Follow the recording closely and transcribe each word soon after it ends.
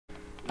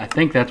I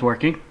think that's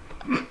working.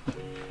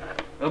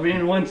 I'll be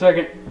in 1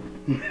 second.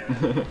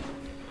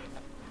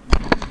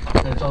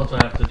 Let's also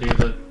have to do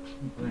the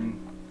thing.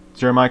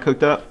 Is your mic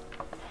hooked up?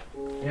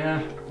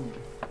 Yeah.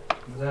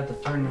 I have to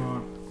turn them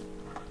on.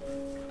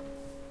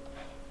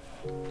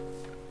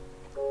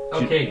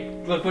 Okay,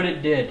 look what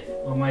it did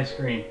on my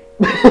screen.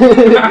 Who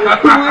is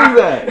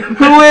that?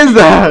 Who is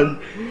that?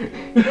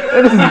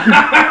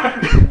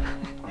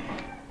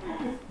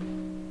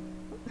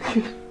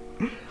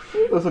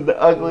 Those are the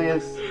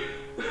ugliest.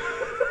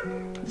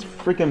 It's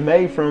freaking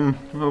May from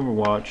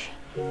Overwatch.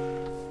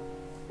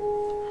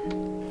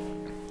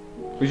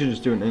 We should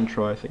just do an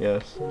intro, I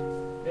guess.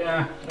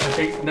 Yeah, I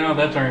think no,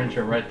 that's our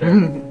intro right there.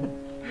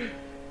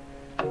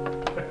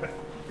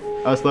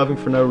 I was laughing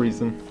for no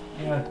reason.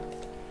 Yeah.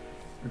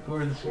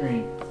 Record the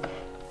screen.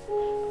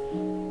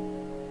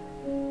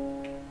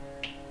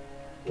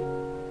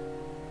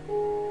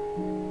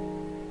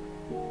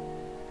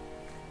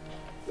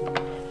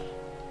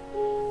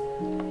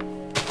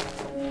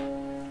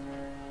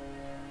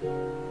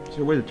 Is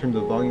there a way to turn the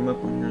volume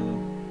up on here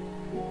though?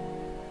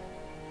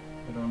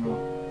 I don't know.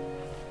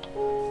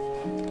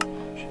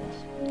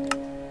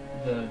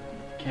 The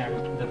camera,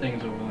 the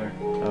thing's over there.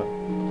 Oh.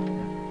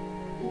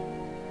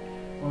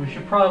 Well, we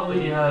should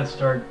probably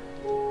start.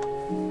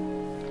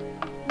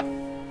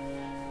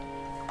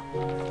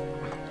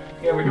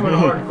 Yeah, we're doing a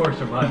hardcore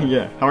survival.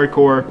 Yeah,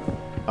 hardcore.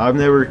 I've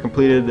never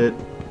completed it.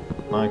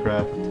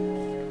 Minecraft.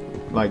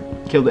 Like,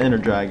 killed the Ender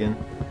Dragon.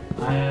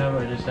 I have.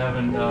 I just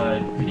haven't.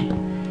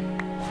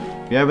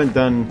 You haven't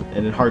done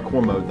it in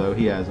hardcore mode though.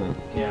 He hasn't.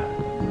 Yeah,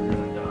 we're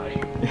gonna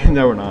die.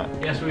 No, we're not.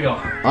 Yes, we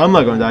are. I'm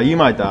not gonna die. You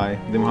might die.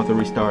 Then we'll have to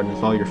restart, and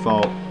it's all your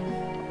fault.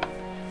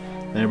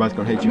 And everybody's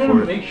gonna hate you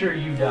for it. Make sure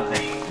you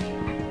die.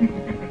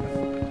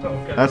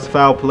 Oh, That's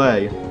foul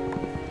play,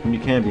 and you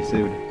can be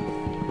sued.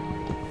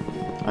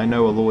 I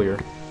know a lawyer.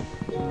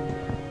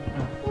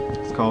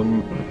 It's called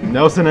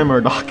Nelson and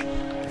Murdoch.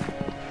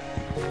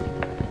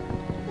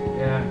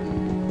 Yeah.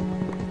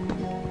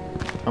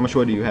 How much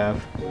wood do you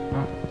have?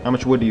 Huh? How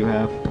much wood do you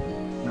have?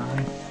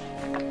 9.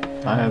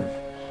 I have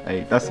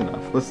 8. That's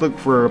enough. Let's look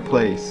for a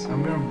place.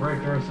 I'm gonna break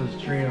the rest of this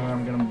tree and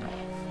I'm gonna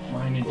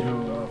mine into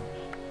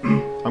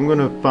I'm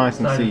gonna find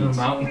some side of the seeds.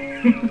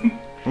 mountain.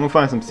 I'm gonna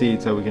find some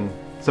seeds so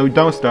we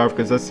don't starve,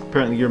 because that's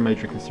apparently your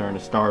major concern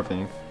is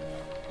starving.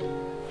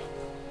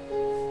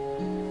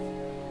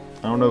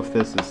 I don't know if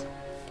this is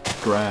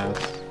grass.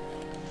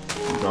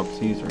 Drop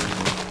seeds or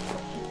anything.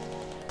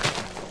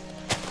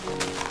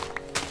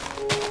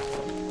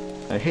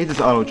 I hate this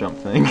auto jump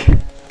thing.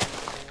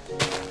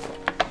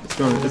 It's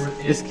going.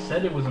 It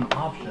said it was an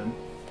option.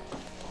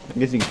 I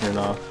guess you can turn it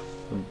off.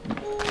 I'm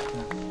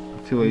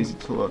too lazy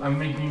to look. I'm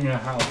making a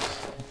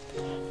house.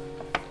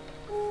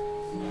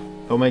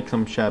 They'll make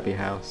some shabby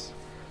house.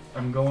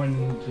 I'm going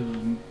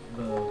to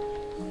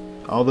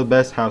the. All the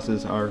best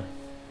houses are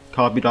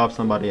copied off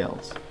somebody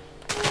else.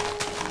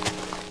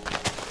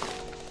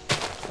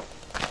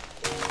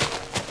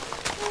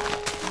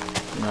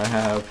 And I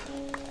have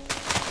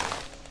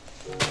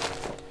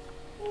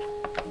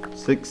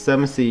 6,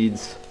 7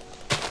 seeds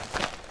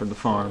for the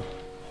farm.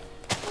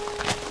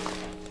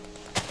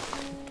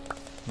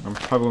 I'm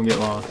probably gonna get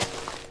lost.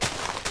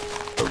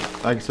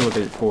 But I can still look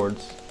at your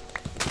cords.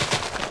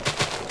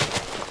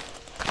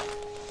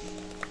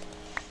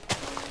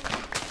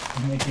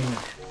 I'm making a.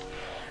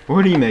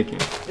 What are you making?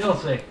 You'll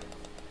see.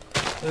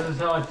 This is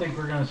how I think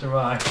we're gonna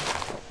survive.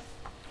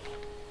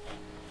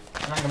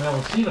 I'm not gonna be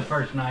able to see the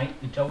first night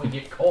until we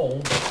get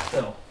cold, but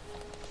still.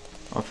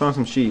 I found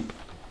some sheep.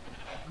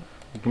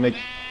 You can make. Do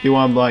you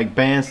want like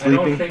band I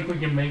sleeping? don't think we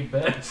can make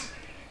beds.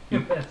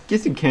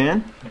 Yes, you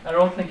can. I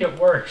don't think it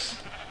works.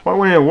 Why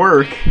wouldn't it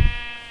work? I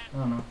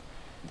don't know.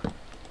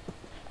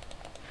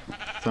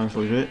 Sounds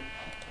legit.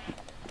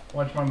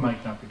 Watch my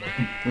mic not be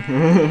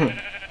working.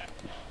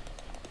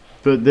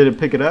 But did it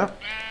pick it up?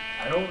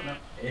 I don't know.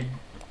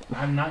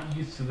 I'm not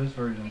used to this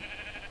version.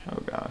 Oh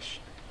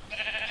gosh.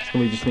 It's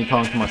gonna be just me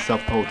talking to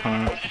myself the whole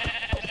time.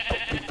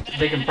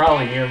 They can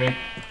probably hear me.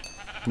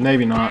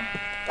 Maybe not.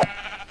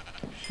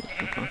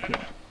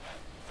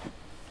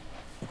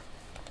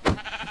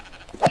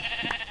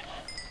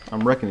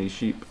 I'm wrecking these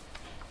sheep.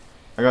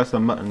 I got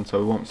some mutton so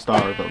we won't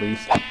starve at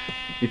least.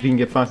 If you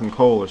can find some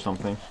coal or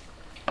something.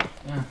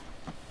 Yeah.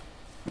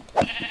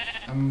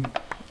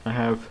 I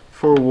have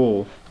 4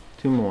 wool.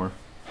 2 more.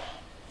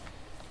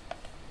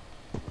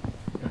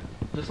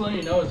 Just letting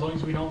you know, as long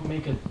as we don't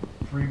make a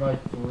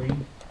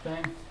 3x3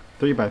 thing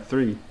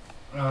 3x3.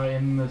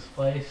 in this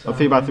place. A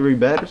 3x3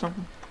 bed or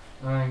something?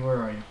 I think, where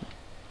are you?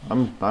 I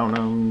don't know. I'm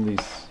in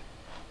these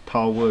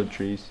tall wood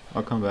trees.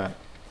 I'll come back.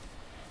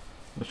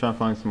 Let's try to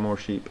find some more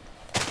sheep.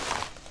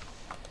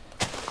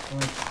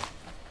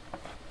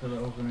 To the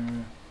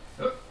open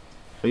area.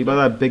 Are you by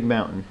that big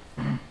mountain?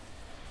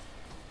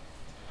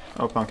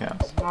 Oh, found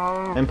cows.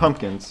 And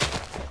pumpkins.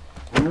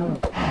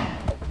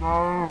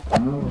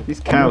 These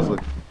cows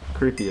look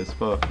creepy as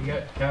fuck. You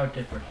got cow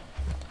tipper.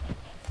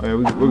 Okay,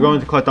 we're going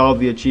to collect all of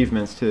the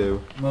achievements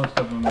too. Most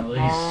of them, at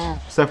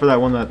least. Except for that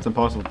one that's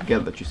impossible to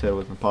get that you said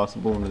was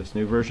impossible in this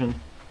new version.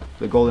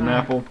 The golden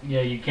apple.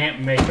 Yeah, you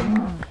can't make them.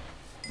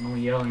 I'm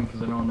only yelling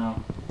because I don't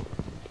know.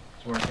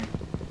 It's working.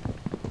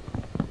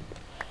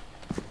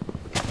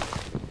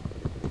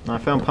 I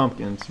found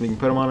pumpkins. We can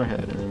put them on our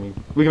head, and then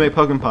we can make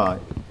pumpkin pie.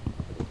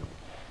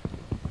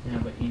 Yeah,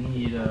 but you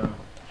need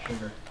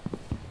sugar.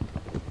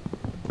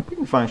 You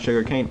can find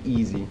sugar cane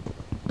easy.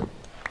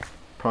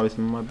 Probably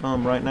some in my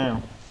bum right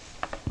now.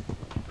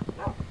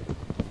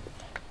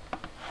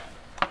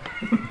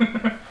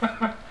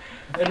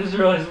 I just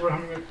realized what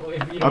I'm going to play.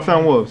 I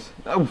found wolves.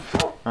 Oh,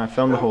 I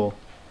found the hole.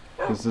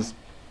 Cause this.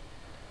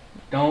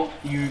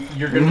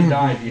 You're gonna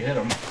die if you hit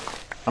them.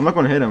 I'm not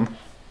gonna hit him.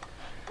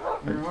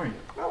 Where are you?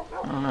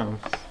 I don't know.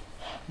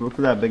 Look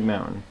for that big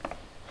mountain.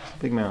 There's a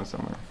big mountain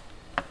somewhere.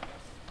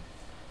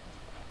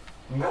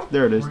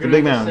 There it is. The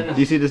big mountain. Do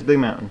you see this big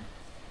mountain?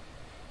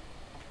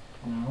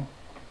 No.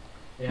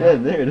 Yeah,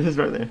 there it is,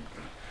 right there.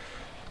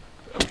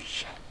 Oh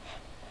shit!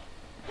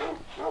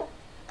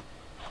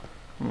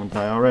 I'm gonna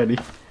die already.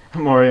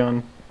 I'm already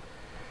on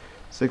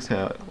 6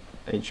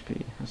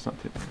 HP. That's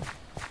not too bad.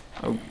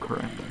 Oh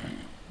crap!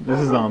 This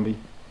is a zombie.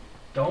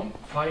 Don't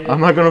fight it. I'm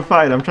not gonna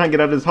fight. I'm trying to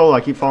get out of this hole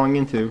I keep falling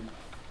into.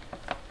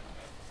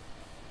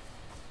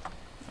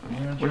 I'm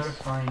gonna try to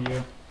find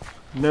you.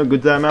 No,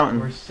 good to that mountain.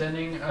 We're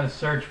sending a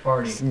search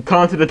party.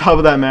 Come to the top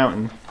of that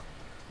mountain.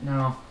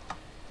 No.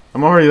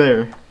 I'm already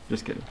there.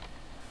 Just kidding.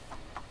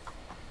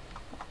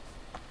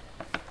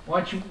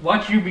 Watch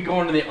you be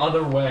going to the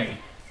other way.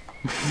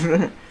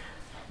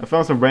 I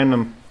found some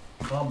random.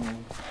 Bubble.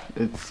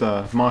 It's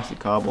mossy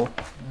cobble.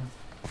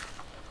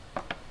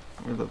 Yeah.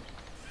 Where the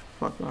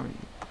fuck are you?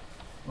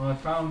 Well, I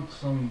found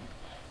some.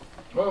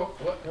 Whoa!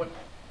 What?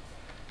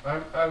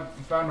 I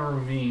found a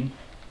ravine.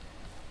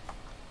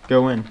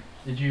 Go in.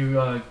 Did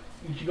you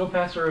go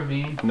past the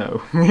ravine?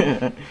 No.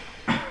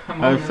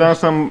 I'm found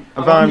some.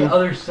 I'm on the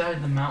other side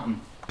of the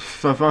mountain.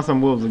 I found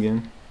some wolves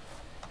again.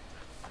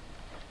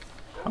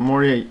 I'm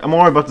already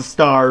about to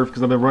starve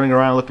because I've been running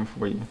around looking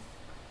for you.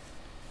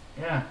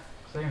 Yeah,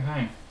 same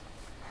thing.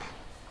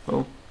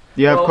 Oh,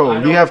 do you have coal?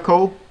 Do you have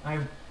coal?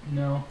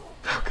 No.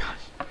 Oh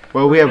gosh.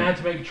 Well, we We're gonna have.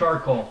 have to make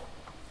charcoal.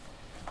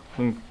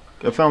 I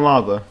found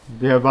lava.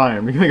 Do you have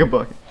iron? We can make a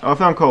bucket. Oh, I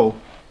found coal.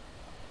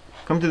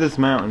 Come to this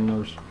mountain,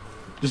 or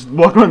just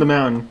walk around the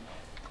mountain.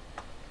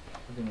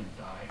 We're gonna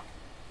die.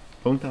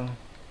 Don't die.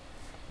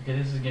 Okay,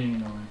 this is getting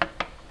annoying.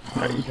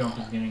 This jump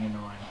is getting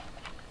annoying.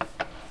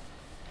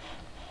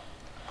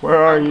 Where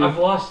are you? I've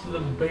lost the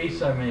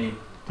base I made.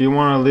 Do you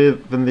want to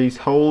live in these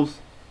holes?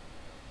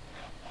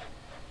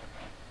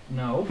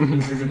 No,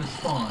 because they're gonna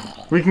spawn.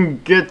 We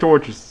can get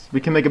torches. We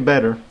can make it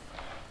better.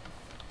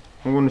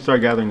 I'm going to start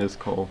gathering this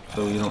coal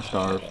so you don't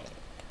starve.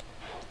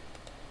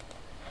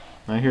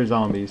 I hear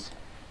zombies.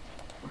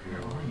 Where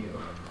are you?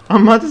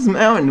 I'm at this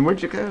mountain.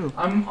 Where'd you go?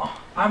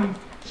 I'm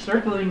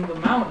circling the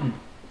mountain.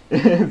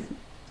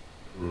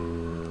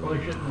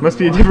 Holy shit, Must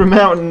be a different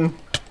mountain.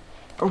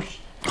 Oh,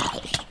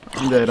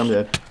 I'm dead. I'm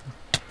dead.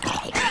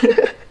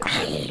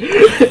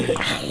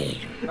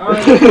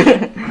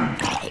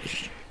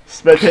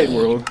 Spectate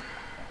world.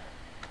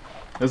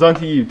 It's on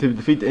to you to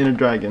defeat the inner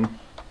dragon.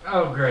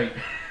 Oh great.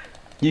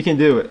 You can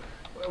do it.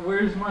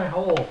 Where's my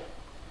hole?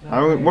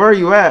 Where are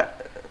you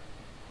at?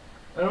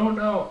 I don't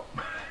know.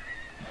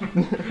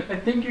 I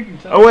think you can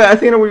tell. Oh wait, I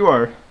think I know where you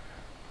are.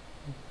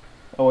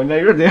 Oh, now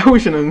you're at the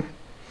ocean. And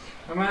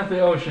I'm at the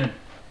ocean.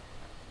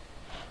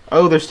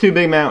 oh, there's 2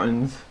 big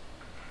mountains.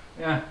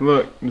 Yeah.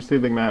 Look, there's 2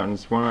 big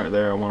mountains. One right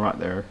there, one right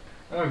there.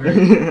 Oh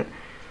great.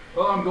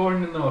 Well, I'm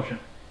going in the ocean.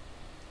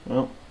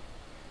 Well,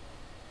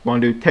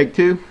 want to do take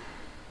 2?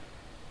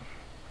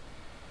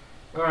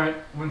 Alright,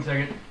 1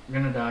 second. I'm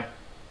gonna die.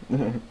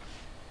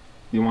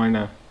 You want to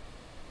know?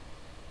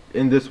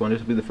 In this one, this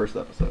will be the first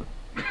episode.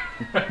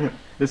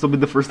 This will be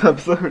the first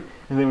episode,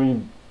 and then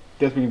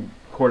we can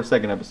record a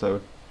second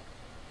episode.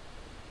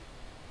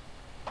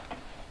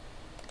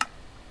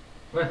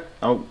 What?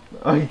 Oh,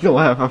 you can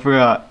laugh. I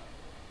forgot.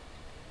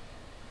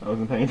 I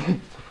wasn't paying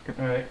attention.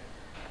 Alright.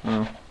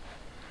 Oh.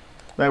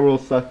 That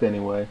world sucked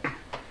anyway.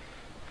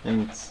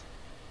 And it's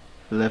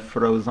left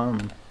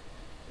frozen.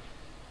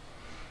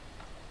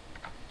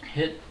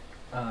 Hit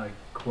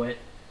quit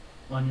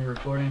on your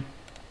recording.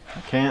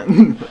 I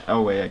can't.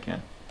 Oh wait, I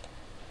can.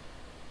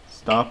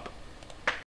 Stop